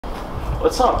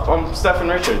What's up? I'm Stephen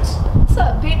Richards. What's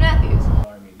up? Peyton Matthews.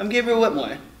 I'm Gabriel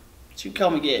Whitmore. You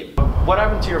call me Gabe. What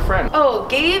happened to your friend? Oh,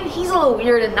 Gabe? He's a little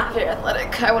weird and not very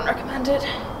athletic. I wouldn't recommend it.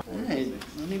 Hey,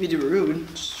 don't need me to be rude.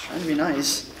 Just trying to be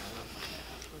nice.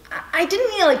 I didn't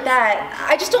mean it like that.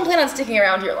 I just don't plan on sticking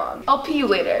around here long. I'll pee you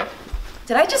later.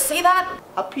 Did I just say that?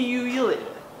 I'll pee you later.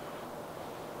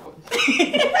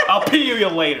 I'll pee you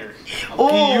later.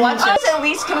 Oh, watch it. At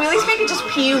least, can we at least make it just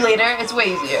pee you later? It's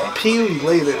way easier. Pee you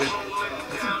later.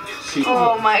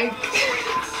 Oh my.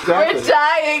 We're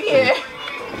dying here.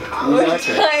 We're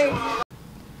dying.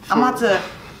 I'm about to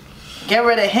get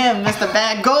rid of him, Mr.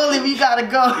 Bad Goalie. We gotta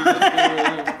go.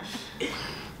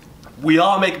 We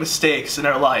all make mistakes in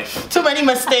our life. Too many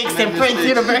mistakes in Prince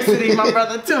University, my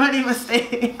brother. Too many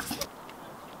mistakes.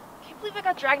 I can't believe I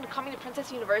got dragged into coming to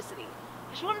Princess University.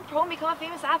 I should went pro and become a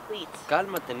famous athlete.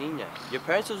 Cálmate, niña. Your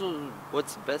parents will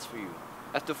what's best for you.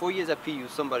 After 4 years at PU,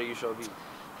 somebody you shall be.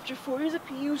 After 4 years at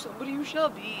PU, somebody you shall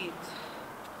be.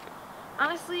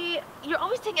 Honestly, you're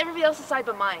always taking everybody else's side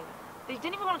but mine. They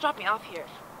didn't even want to drop me off here.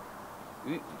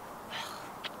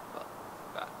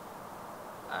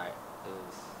 Alright.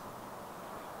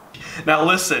 Now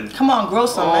listen. Come on, grow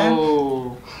some, man.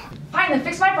 Fine, then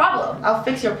fix my problem. I'll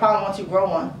fix your problem once you grow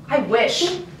one. I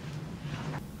wish.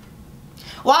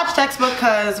 Watch textbook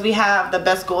because we have the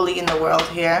best goalie in the world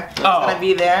here. It's gonna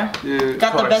be there. Yeah,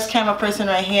 got the best camera person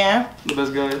right here. The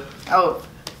best guy. Oh,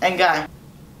 and guy.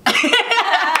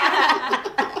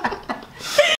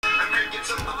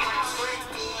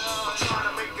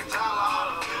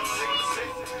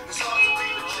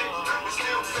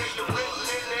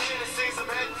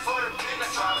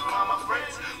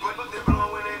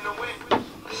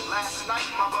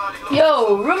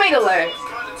 Yo, roommate alert.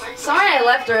 Sorry I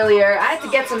left earlier. I had to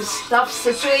get some stuff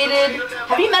situated.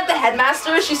 Have you met the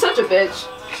headmaster? She's such a bitch.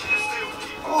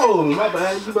 Oh, my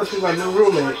bad. You must be my new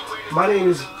roommate. My name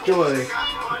is Joy,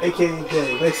 aka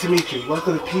Jay. Nice to meet you.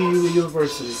 Welcome to PU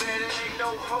University.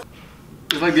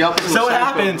 It's like the opposite. So what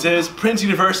happens is Prince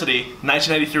University,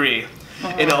 1993,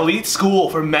 an elite school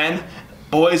for men,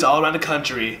 boys all around the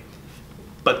country.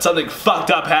 But something fucked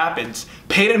up happens.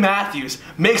 Peyton Matthews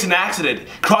makes an accident,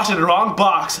 crosses the wrong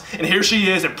box, and here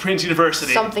she is at Prince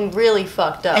University. Something really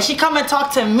fucked up. And she come and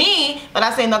talk to me, but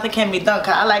I say nothing can be done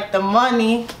because I like the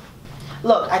money.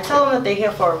 Look, I tell them that they're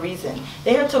here for a reason.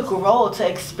 They're here to grow, to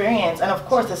experience, and of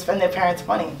course to spend their parents'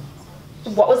 money.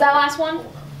 What was that last one?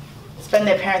 Spend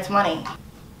their parents' money.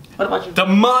 What about you? The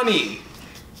money!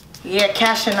 Yeah,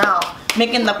 cashing out,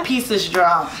 making the pieces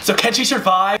drop. So can she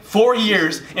survive 4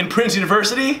 years in Prince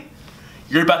University?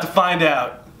 You're about to find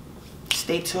out.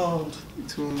 Stay tuned.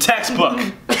 Textbook,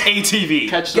 ATV.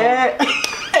 Catch them.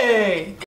 Hey.